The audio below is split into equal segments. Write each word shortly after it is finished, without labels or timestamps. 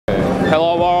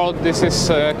Hello world, this is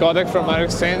Kodek from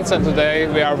Synths, and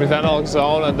today we are with Analogue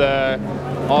Zone at the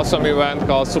awesome event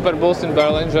called Superbooth in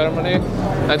Berlin, Germany.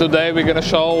 And today we're gonna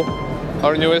show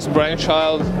our newest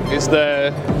brainchild. Is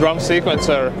the drum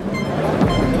sequencer.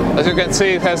 As you can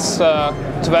see, it has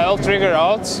 12 trigger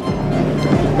outs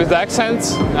with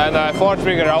accents and 4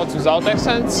 trigger outs without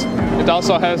accents. It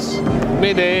also has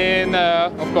MIDI in,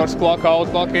 of course clock out,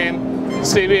 clock in,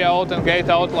 CV out and gate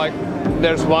out. Like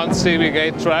there's one CV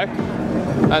gate track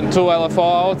and 2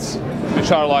 LFO outs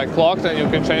which are like clocked, and you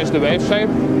can change the wave shape.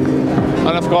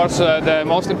 And of course the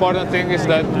most important thing is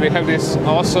that we have these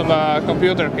awesome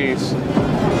computer keys.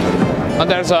 And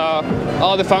there's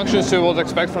all the functions you would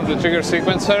expect from the trigger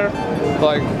sequencer,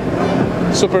 like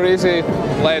super easy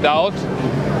laid out.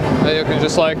 And you can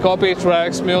just like copy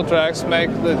tracks, mute tracks, make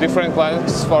the different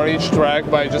lengths for each track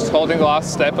by just holding the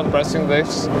last step and pressing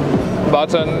this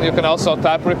button. You can also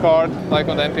tap record like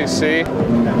on MPC.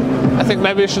 I think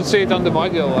maybe you should see it on the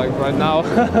module like right now.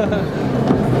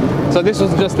 So this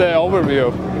was just the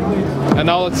overview. And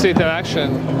now let's see it in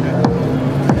action.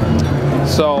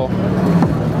 So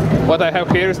what I have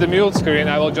here is the mute screen.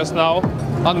 I will just now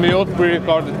unmute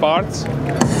pre-recorded parts,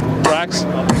 tracks.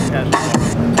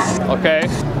 Okay,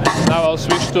 now I'll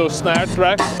switch to snare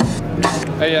track.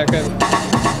 Hey, I can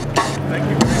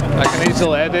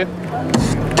easily edit.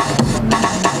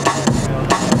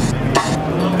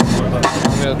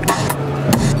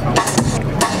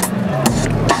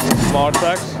 More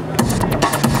tracks.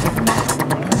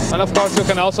 And of course you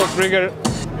can also trigger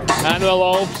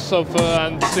envelopes of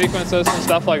and sequences and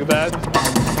stuff like that.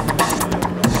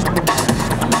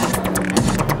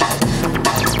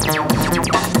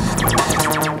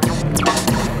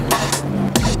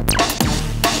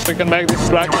 We can make this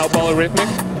track now polyrhythmic.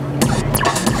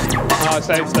 Now it's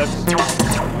 8 steps.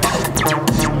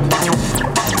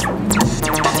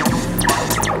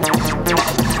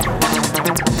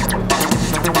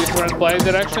 Different play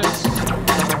directions,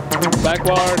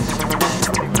 backwards,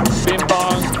 ping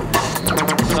pong,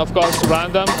 and of course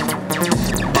random,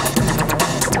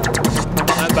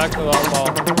 and back to normal.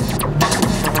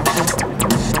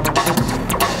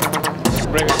 Let's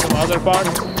bring in some other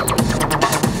parts.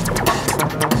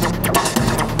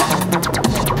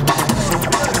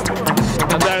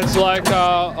 And there's like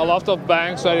a lot of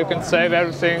banks where you can save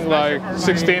everything, like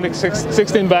 16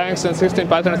 banks and 16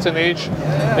 patterns in each.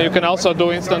 And you can also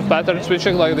do instant pattern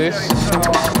switching like this.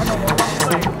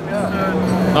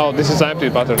 Oh, this is empty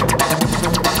pattern.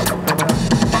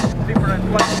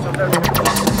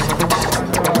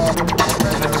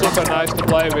 It's super nice to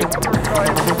play with.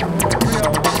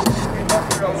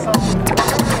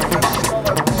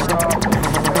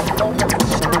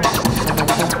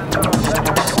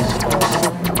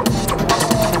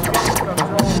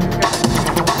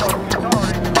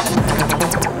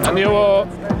 And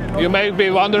you may be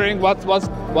wondering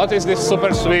what is this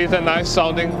super sweet and nice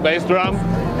sounding bass drum.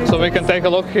 So we can take a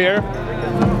look here.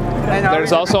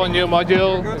 There's also a new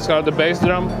module. It's called the bass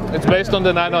drum. It's based on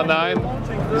the 909.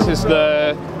 This is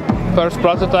the first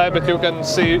prototype, but you can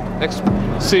see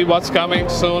what's coming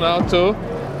soon out too.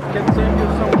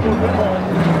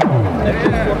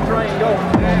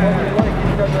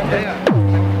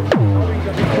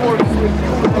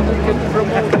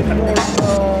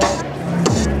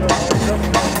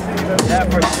 Yeah,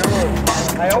 for sure.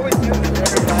 I always use it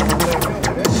every time.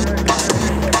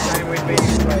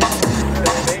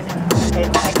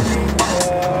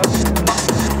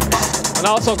 And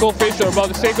also a cool feature about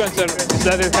the sequencer is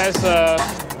that it has a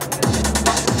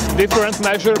different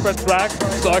measure per track,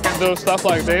 so I can do stuff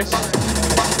like this.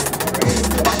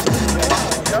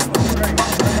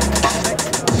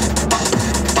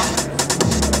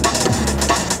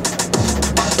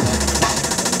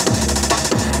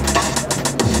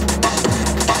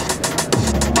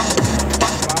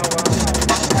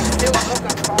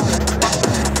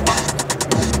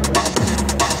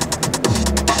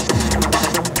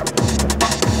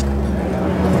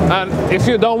 And if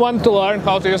you don't want to learn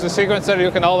how to use the sequencer, you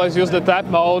can always use the tap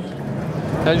mode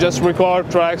and just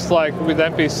record tracks like with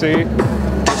MPC,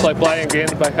 just like playing in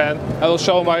by hand. I will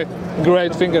show my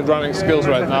great finger drumming skills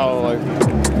right now. Like,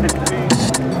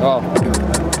 oh.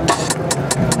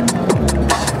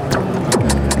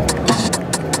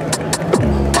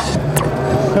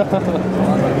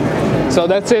 So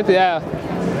that's it, yeah.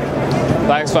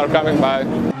 Thanks for coming by.